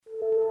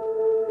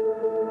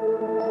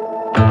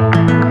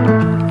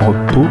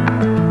Repos,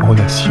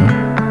 relation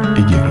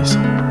et guérison.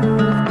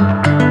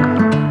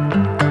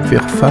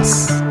 Faire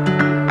face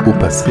au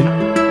passé.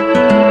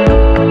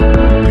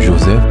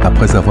 Joseph,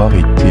 après avoir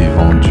été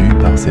vendu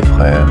par ses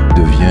frères,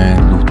 devient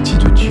l'outil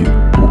de Dieu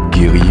pour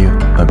guérir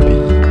un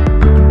pays.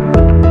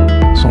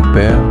 Son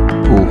père,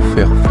 pour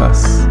faire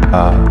face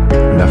à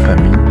la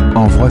famine,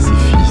 envoie ses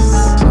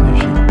fils en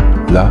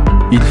Égypte. Là,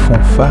 ils font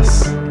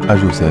face à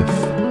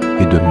Joseph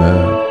et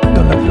demeurent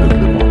dans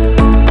l'aveuglement.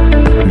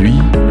 Lui,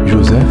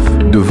 Joseph,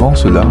 devant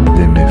cela,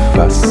 les met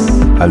face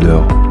à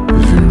leur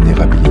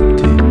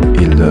vulnérabilité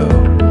et leur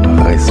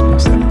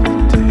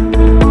responsabilité.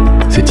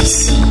 C'est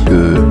ici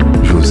que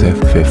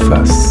Joseph fait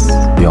face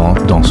et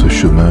entre dans ce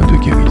chemin de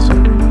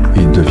guérison.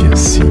 Il devient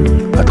signe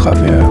à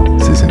travers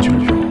ses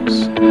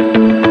indulgences.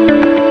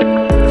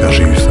 Car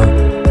j'ai eu faim,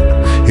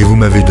 et vous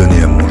m'avez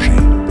donné à manger.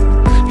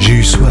 J'ai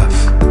eu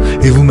soif,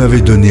 et vous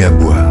m'avez donné à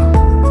boire.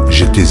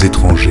 J'étais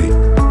étranger,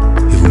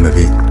 et vous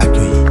m'avez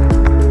accueilli.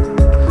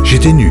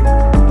 J'étais nu,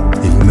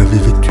 et vous m'avez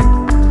vêtu.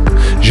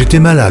 J'étais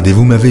malade, et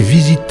vous m'avez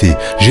visité.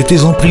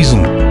 J'étais en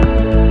prison,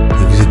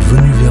 et vous êtes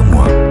venu vers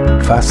moi.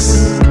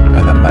 Face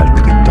à la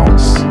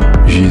maltraitance,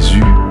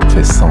 Jésus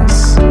fait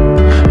sens.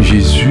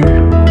 Jésus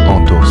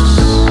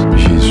endosse.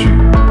 Jésus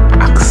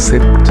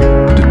accepte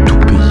de tout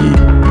payer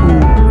pour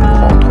nous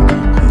rendre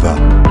libres. Va,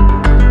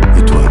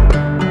 et toi,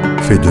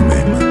 fais de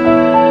même.